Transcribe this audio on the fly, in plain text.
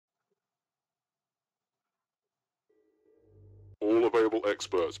All available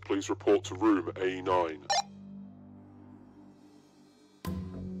experts, please report to room A9.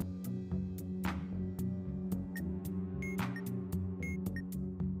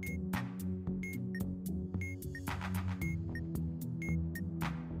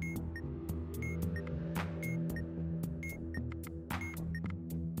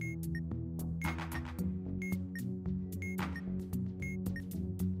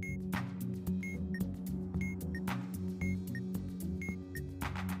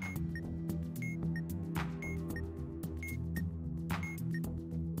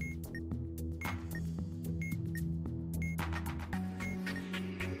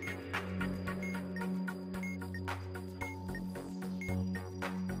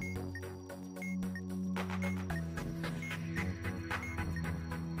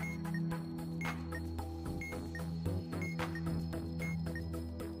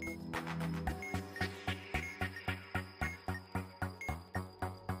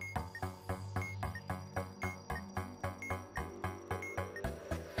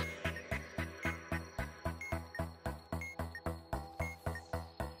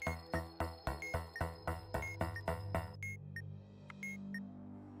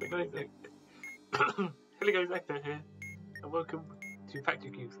 Hello guys, Actor here, and welcome to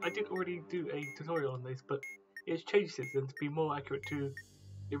Factory Cubes. I did already do a tutorial on this, but it's changed since then to be more accurate to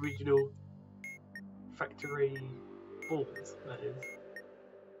the original factory boards, that is.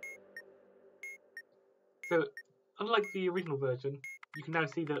 So, unlike the original version, you can now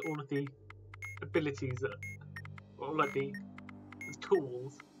see that all of the abilities, all like the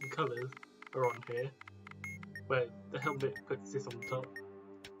tools and colours are on here, where the helmet puts this on the top,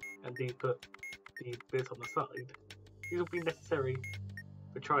 and these put this on the side. These will be necessary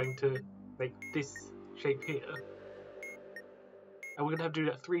for trying to make this shape here. And we're going to have to do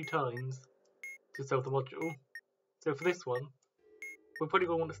that 3 times to solve the module. So for this one, we're probably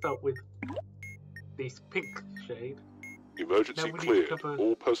going to want to start with this pink shade. Emergency cleared.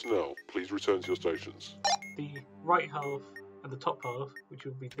 All personnel, please return to your stations. The right half and the top half, which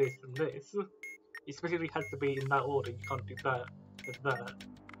will be this and this, it specifically has to be in that order. You can't do that and that.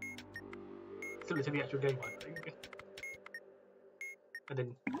 Similar to the actual game, I think. And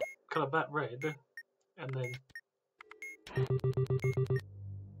then colour that red, and then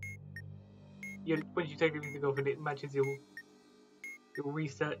when you take everything off and it matches, it will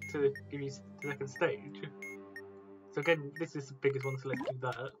reset to give you the second stage. So again, this is the biggest one, so let's do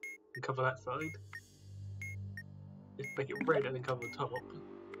that and cover that side. Just make it red and then cover the top,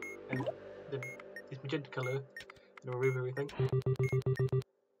 and then this magenta colour and remove everything.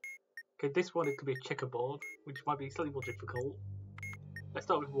 Okay, this one it could be a checkerboard, which might be slightly more difficult. Let's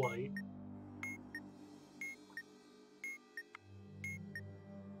start with white.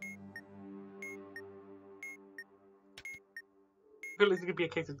 I feel like it's going to be a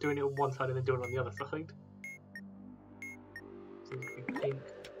case of doing it on one side and then doing it on the other side. So it's going to be pink,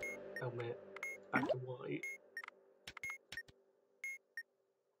 helmet, back to white.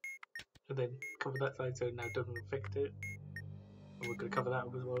 And then cover that side so now it doesn't affect it. And we're going to cover that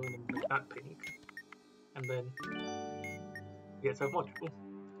as well and then make that pink. And then get self module.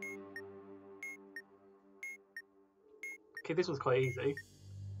 Okay, this one's quite easy.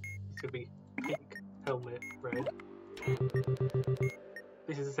 It's going to be pink, helmet, red.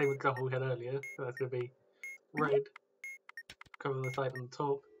 This is the same example we had earlier, so that's going to be red, cover the side and the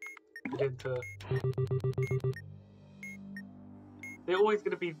top, magenta. They're always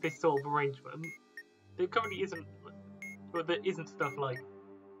going to be this sort of arrangement. There currently isn't, but there isn't stuff like,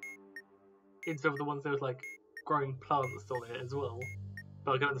 instead of the ones that was like growing plants on it as well.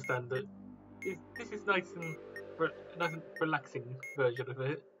 But I can understand that this is nice and relaxing version of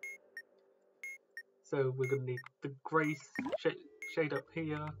it. So we're going to need the grey shade up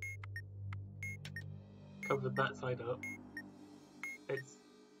here, cover that side up. Let's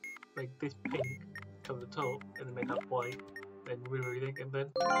make this pink, cover the top, and then make that white, then remove everything, and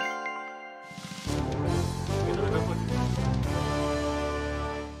then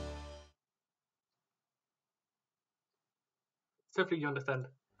so hopefully you understand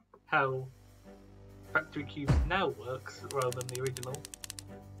how Factory Cubes now works rather than the original.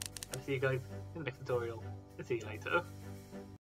 And see you guys in the next tutorial. See you later.